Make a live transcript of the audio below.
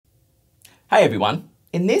Hey everyone,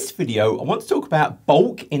 in this video I want to talk about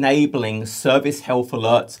bulk enabling service health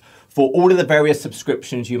alerts for all of the various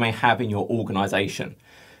subscriptions you may have in your organization.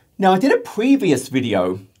 Now I did a previous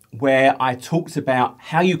video where I talked about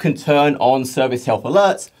how you can turn on service health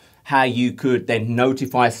alerts, how you could then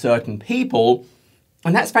notify certain people,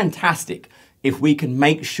 and that's fantastic if we can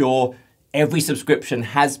make sure every subscription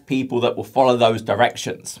has people that will follow those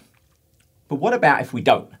directions. But what about if we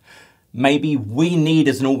don't? Maybe we need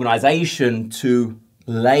as an organization to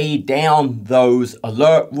lay down those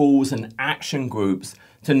alert rules and action groups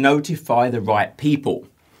to notify the right people.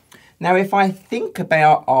 Now, if I think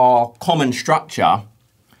about our common structure,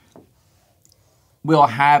 we'll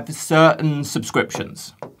have certain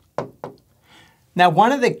subscriptions. Now,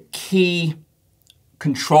 one of the key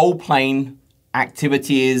control plane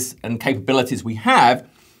activities and capabilities we have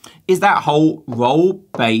is that whole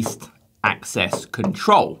role-based access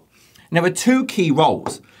control. Now, there are two key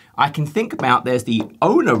roles. I can think about there's the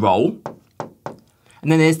owner role,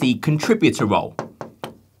 and then there's the contributor role.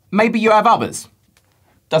 Maybe you have others,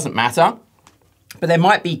 doesn't matter, but there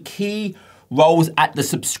might be key roles at the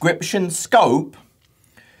subscription scope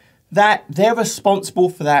that they're responsible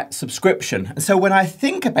for that subscription. And so when I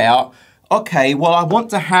think about, okay, well, I want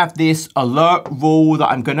to have this alert rule that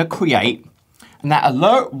I'm going to create, and that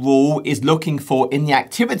alert rule is looking for in the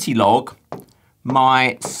activity log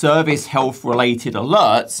my service health related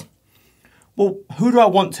alerts. Well, who do I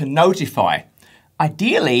want to notify?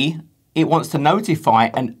 Ideally, it wants to notify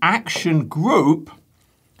an action group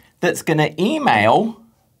that's going to email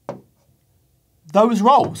those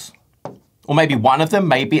roles. Or maybe one of them,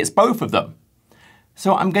 maybe it's both of them.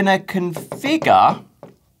 So I'm going to configure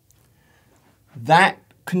that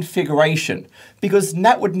configuration because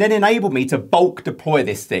that would then enable me to bulk deploy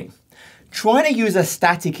this thing. Trying to use a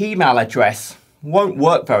static email address won't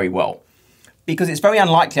work very well because it's very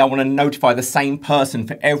unlikely I want to notify the same person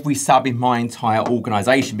for every sub in my entire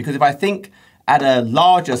organization. Because if I think at a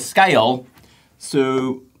larger scale,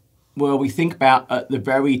 so well, we think about at the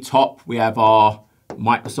very top, we have our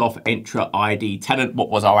Microsoft Entra ID tenant, what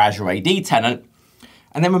was our Azure AD tenant.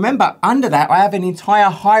 And then remember, under that, I have an entire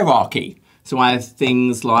hierarchy. So I have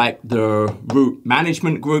things like the root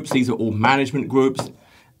management groups. These are all management groups.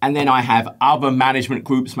 And then I have other management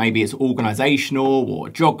groups, maybe it's organizational or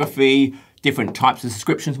geography, different types of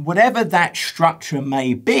subscriptions, whatever that structure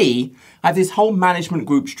may be, I have this whole management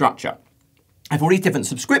group structure. I have all these different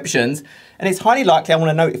subscriptions, and it's highly likely I want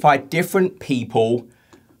to notify different people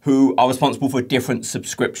who are responsible for different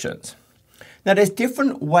subscriptions. Now, there's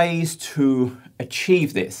different ways to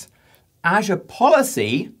achieve this. Azure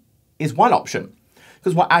Policy is one option,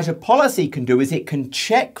 because what Azure Policy can do is it can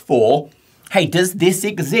check for, hey, does this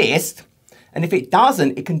exist? And if it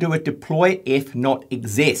doesn't, it can do a deploy if not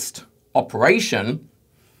exist operation,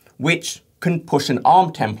 which can push an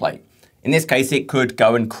ARM template. In this case, it could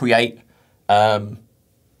go and create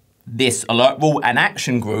this alert rule and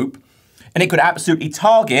action group, and it could absolutely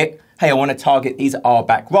target, hey, I want to target these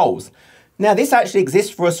RBAC roles. Now, this actually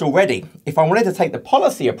exists for us already. If I wanted to take the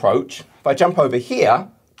policy approach, if I jump over here,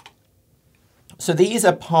 so these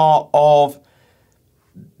are part of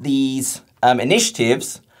these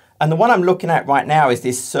initiatives. And the one I'm looking at right now is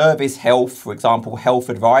this service health, for example, health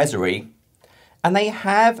advisory. And they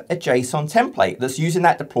have a JSON template that's using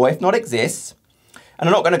that deploy if not exists. And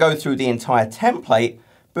I'm not going to go through the entire template,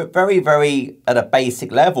 but very at a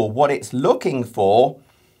basic level, what it's looking for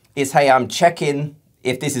is, hey, I'm checking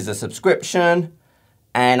if this is a subscription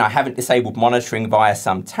and I haven't disabled monitoring via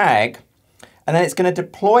some tag. And then it's going to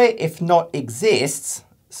deploy if not exists.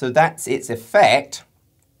 So that's its effect.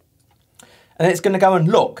 And then it's going to go and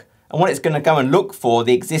look. And what it's going to go and look for,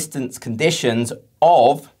 the existence conditions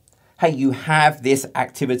of, hey, you have this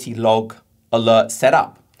activity log alert set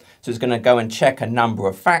up. So it's going to go and check a number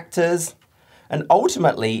of factors. And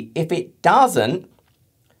ultimately, if it doesn't,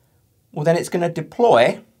 well, then it's going to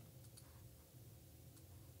deploy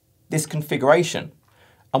this configuration.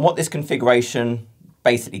 And what this configuration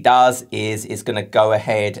basically does is it's going to go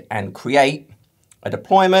ahead and create a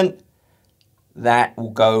deployment that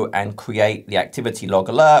will go and create the activity log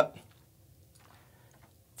alert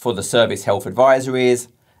for the service health advisories,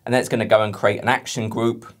 and then it's going to go and create an action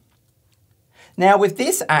group. Now, with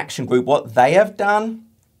this action group, what they have done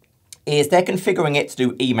is they're configuring it to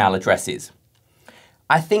do email addresses.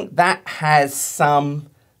 I think that has some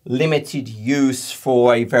limited use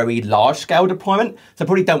for a very large scale deployment, so I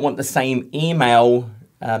probably don't want the same email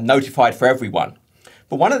notified for everyone.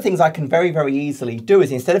 But one of the things I can very easily do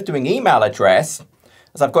is instead of doing email address,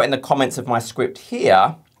 as I've got in the comments of my script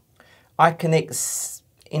here, I can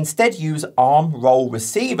instead use ARM role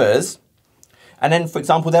receivers And then, for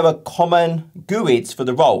example, there are common GUIDs for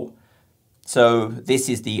the role. So this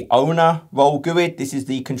is the owner role GUID. This is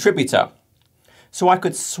the contributor. So I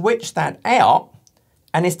could switch that out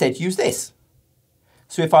and instead use this.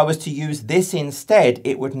 So if I was to use this instead,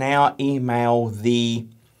 it would now email the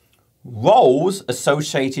roles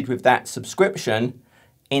associated with that subscription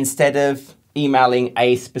instead of emailing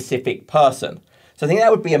a specific person. So I think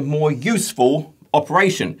that would be a more useful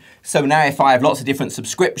operation. So now if I have lots of different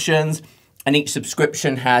subscriptions and each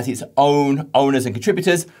subscription has its own owners and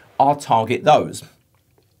contributors, I'll target those.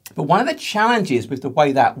 But one of the challenges with the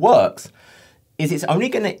way that works is it's only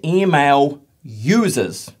going to email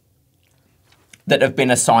users that have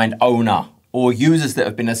been assigned owner or users that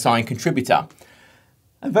have been assigned contributor.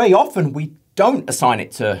 And very often we don't assign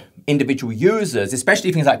it to individual users,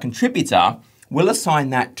 especially things like contributor. We'll assign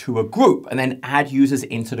that to a group and then add users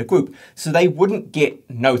into the group so they wouldn't get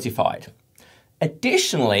notified.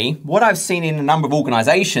 Additionally, what I've seen in a number of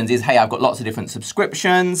organizations is, hey, I've got lots of different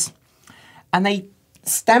subscriptions and they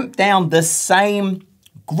stamp down the same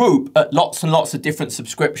group at lots and lots of different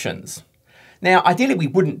subscriptions. Now, ideally, we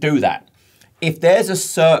wouldn't do that. If there's a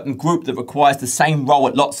certain group that requires the same role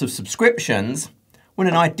at lots of subscriptions, well,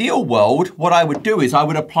 in an ideal world, what I would do is I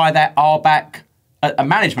would apply that RBAC at a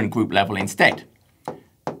management group level instead.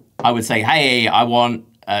 I would say, hey, I want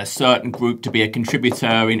a certain group to be a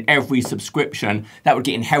contributor in every subscription. That would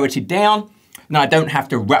get inherited down. Now I don't have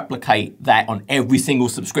to replicate that on every single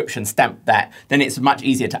subscription, stamp that. Then it's much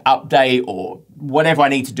easier to update or whatever I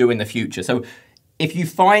need to do in the future. So if you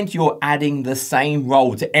find you're adding the same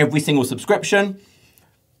role to every single subscription,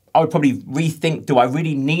 I would probably rethink, do I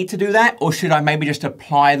really need to do that? Or should I maybe just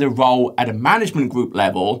apply the role at a management group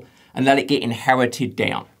level and let it get inherited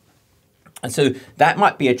down? And so that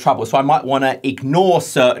might be a trouble. So I might want to ignore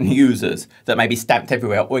certain users that may be stamped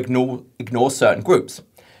everywhere or ignore certain groups.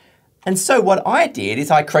 And so what I did is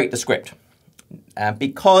I create the script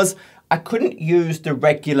because I couldn't use the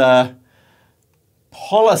regular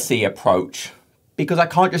policy approach because I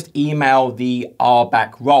can't just email the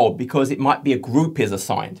RBAC role because it might be a group is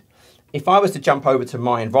assigned. If I was to jump over to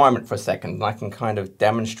my environment for a second, I can kind of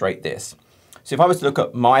demonstrate this. So if I was to look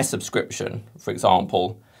at my subscription, for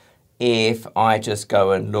example, if I just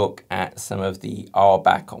go and look at some of the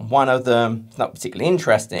RBAC on one of them, it's not particularly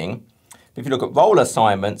interesting. But if you look at role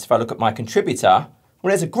assignments, if I look at my contributor, well,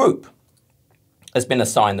 there's a group that's been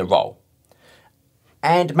assigned the role.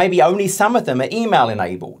 And maybe only some of them are email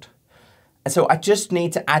enabled. And so I just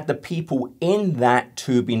need to add the people in that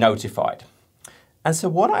to be notified. And so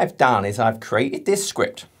what I've done is I've created this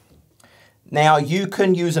script. Now you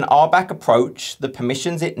can use an RBAC approach, the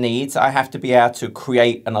permissions it needs. I have to be able to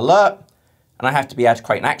create an alert, and I have to be able to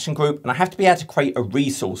create an action group, and I have to be able to create a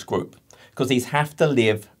resource group because these have to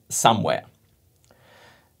live somewhere.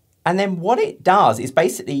 And then what it does is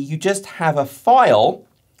basically you just have a file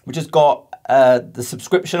which has got the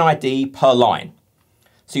subscription ID per line.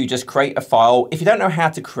 So you just create a file. If you don't know how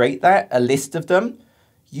to create that, a list of them,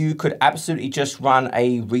 you could absolutely just run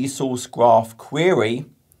a resource graph query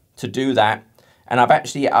to do that. And I've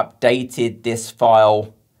actually updated this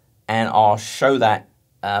file and I'll show that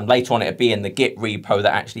later on. It'll be in the Git repo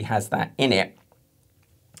that actually has that in it.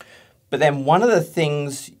 But then one of the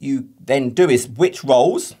things you then do is which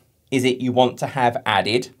roles is it you want to have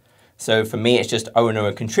added. So for me, it's just owner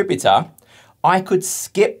and contributor. I could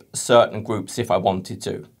skip certain groups if I wanted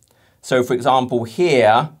to. So for example,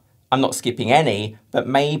 here, I'm not skipping any, but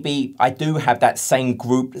maybe I do have that same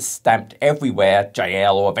group stamped everywhere,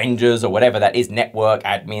 JL or Avengers or whatever that is, network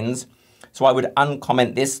admins. So I would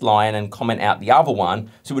uncomment this line and comment out the other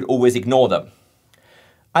one, so it would always ignore them.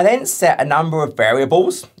 I then set a number of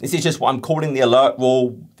variables. This is just what I'm calling the alert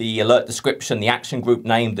rule, the alert description, the action group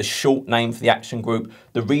name, the short name for the action group,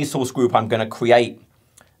 the resource group I'm going to create,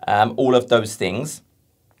 all of those things.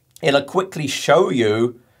 It'll quickly show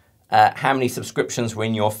you how many subscriptions were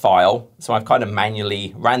in your file. So I've kind of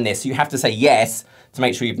manually ran this. So you have to say yes to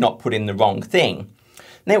make sure you've not put in the wrong thing.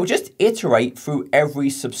 And it will just iterate through every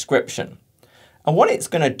subscription. And what it's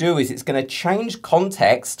going to do is it's going to change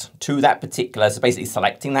context to that particular, so basically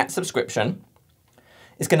selecting that subscription.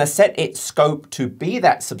 It's going to set its scope to be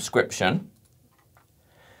that subscription.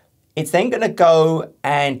 It's then going to go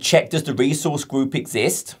and check, does the resource group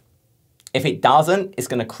exist? If it doesn't, it's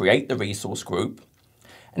going to create the resource group.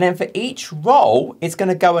 And then for each role, it's going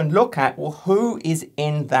to go and look at, well, who is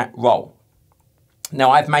in that role? Now,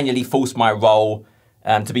 I've manually forced my role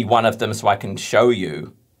to be one of them so I can show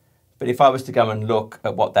you. But if I was to go and look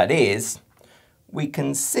at what that is, we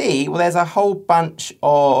can see, well, there's a whole bunch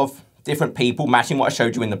of different people matching what I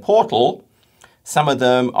showed you in the portal. Some of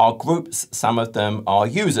them are groups, some of them are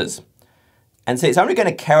users. And so it's only going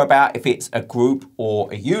to care about if it's a group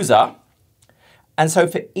or a user. And so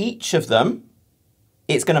for each of them,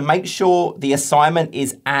 it's going to make sure the assignment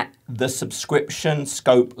is at the subscription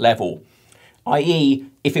scope level, i.e.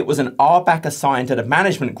 if it was an RBAC assigned at a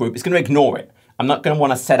management group, it's going to ignore it. I'm not going to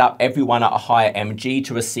want to set up everyone at a higher MG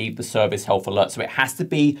to receive the service health alert. So it has to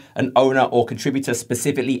be an owner or contributor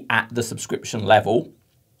specifically at the subscription level.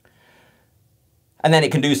 And then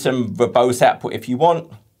it can do some verbose output if you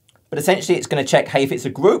want. But essentially, it's going to check, hey, if it's a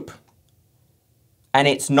group and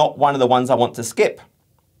it's not one of the ones I want to skip,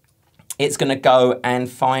 it's going to go and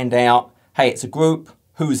find out, hey, it's a group,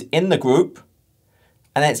 who's in the group,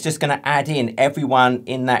 and then it's just going to add in everyone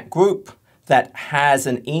in that group that has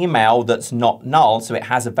an email that's not null, so it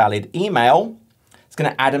has a valid email. It's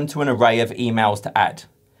going to add them to an array of emails to add.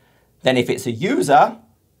 Then if it's a user,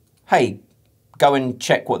 hey, go and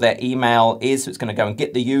check what their email is. So it's going to go and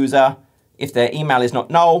get the user. If their email is not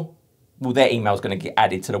null, well, their email is going to get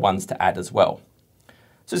added to the ones to add as well.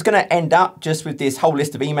 So it's going to end up just with this whole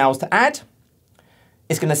list of emails to add.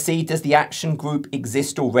 It's going to see, does the action group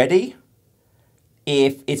exist already?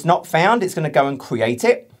 If it's not found, it's going to go and create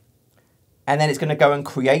it. And then it's going to go and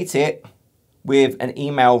create it with an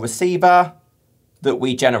email receiver that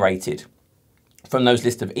we generated from those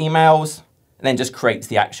list of emails, and then just creates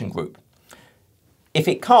the action group. If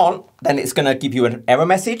it can't, then it's going to give you an error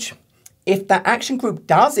message. If that action group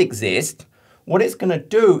does exist, what it's going to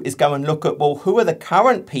do is go and look at, well, who are the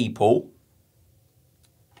current people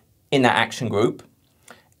in that action group?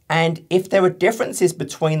 And if there are differences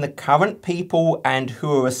between the current people and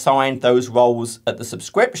who are assigned those roles at the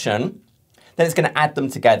subscription, then it's going to add them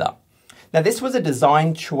together. Now, this was a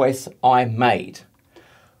design choice I made.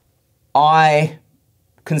 I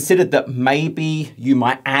considered that maybe you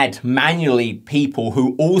might add manually people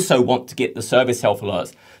who also want to get the service health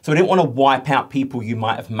alerts. So I didn't want to wipe out people you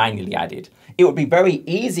might have manually added. It would be very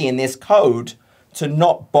easy in this code to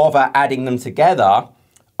not bother adding them together.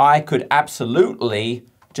 I could absolutely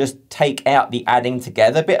just take out the adding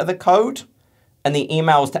together bit of the code, and the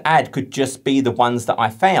emails to add could just be the ones that I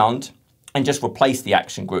found and just replace the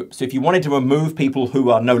action group. So if you wanted to remove people who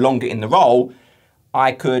are no longer in the role,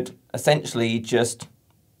 I could essentially just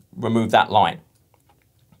remove that line.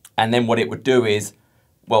 And then what it would do is,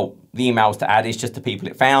 well, the emails to add is just the people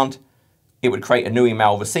it found. It would create a new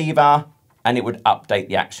email receiver, and it would update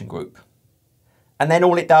the action group. And then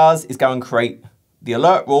all it does is go and create the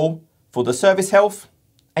alert rule for the service health,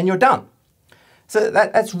 and you're done. So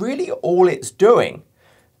that's really all it's doing.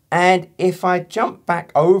 And if I jump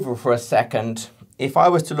back over for a second, if I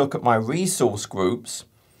was to look at my resource groups,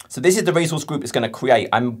 so this is the resource group it's going to create.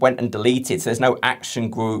 I went and deleted, so there's no action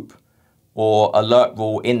group or alert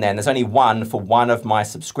rule in there. And there's only one for one of my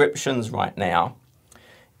subscriptions right now.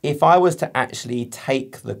 If I was to actually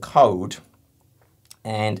take the code,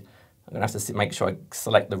 and I'm going to have to make sure I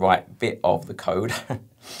select the right bit of the code.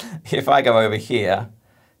 If I go over here,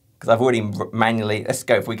 because I've already manually, let's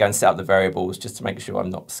go if we go and set up the variables just to make sure I'm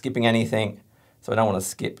not skipping anything. So I don't want to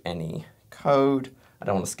skip any code. I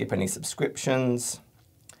don't want to skip any subscriptions.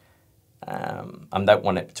 I don't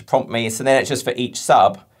want it to prompt me. So then it's just for each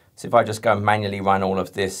sub. So if I just go and manually run all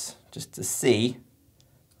of this just to see,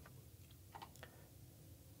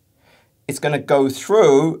 it's going to go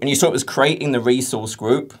through, and you saw it was creating the resource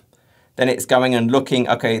group. Then it's going and looking,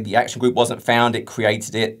 okay, the action group wasn't found, it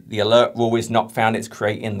created it. The alert rule is not found, it's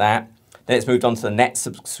creating that. Then it's moved on to the next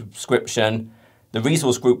subscription. The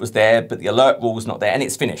resource group was there, but the alert rule was not there, and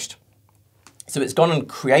it's finished. So it's gone and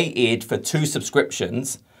created for 2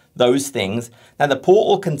 subscriptions, those things. Now the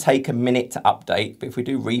portal can take a minute to update, but if we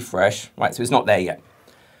do refresh, right, so it's not there yet.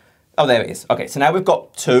 Oh, there it is. Okay, so now we've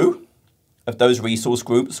got 2 of those resource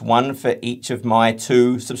groups, 1 for each of my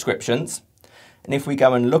 2 subscriptions. And if we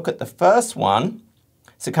go and look at the first one,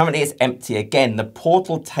 so currently it's empty again. The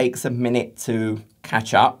portal takes a minute to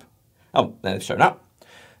catch up. Oh, they've shown up.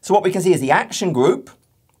 So what we can see is the action group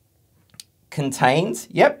contains,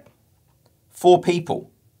 4 people.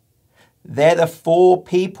 They're the 4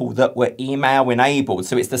 people that were email enabled.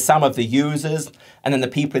 So it's the sum of the users and then the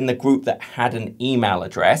people in the group that had an email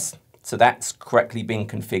address. So that's correctly been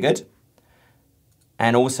configured.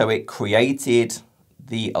 And also it created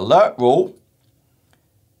the alert rule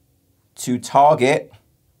to target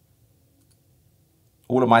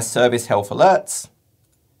all of my service health alerts.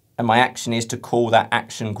 And my action is to call that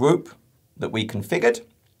action group that we configured.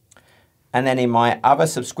 And then in my other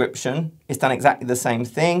subscription, it's done exactly the same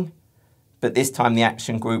thing, but this time the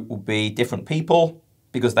action group will be different people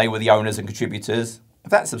because they were the owners and contributors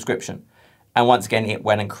of that subscription. And once again, it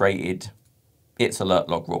went and created its alert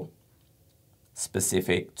log rule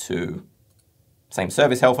specific to Same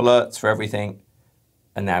service health alerts for everything.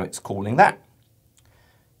 And now it's calling that.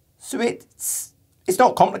 So it's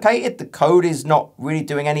not complicated. The code is not really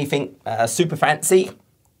doing anything super fancy.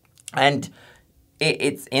 And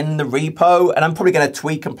it's in the repo, and I'm probably going to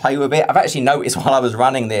tweak and play with it. I've actually noticed while I was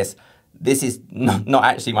running this is not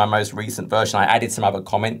actually my most recent version. I added some other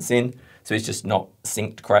comments in, so it's just not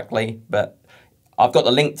synced correctly. But I've got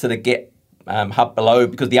the link to the Git hub below,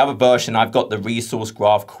 because the other version, I've got the resource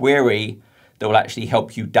graph query that will actually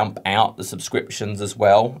help you dump out the subscriptions as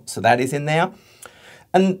well. So that is in there.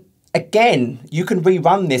 And again, you can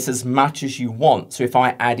rerun this as much as you want. So if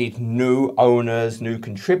I added new owners, new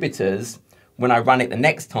contributors, when I run it the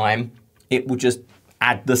next time, it will just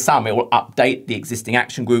add the sum. It will update the existing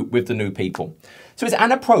action group with the new people. So it's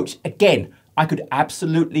an approach. Again, I could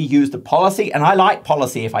absolutely use the policy, and I like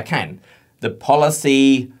policy if I can. The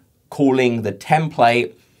policy calling the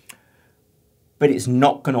template, but it's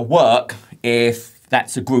not going to work if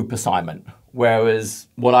that's a group assignment. Whereas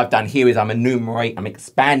what I've done here is I'm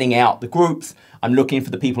expanding out the groups. I'm looking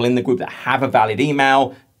for the people in the group that have a valid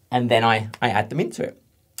email, and then I add them into it.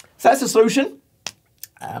 So that's the solution.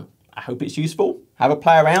 I hope it's useful. Have a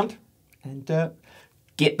play around and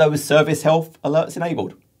get those service health alerts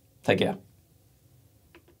enabled. Take care.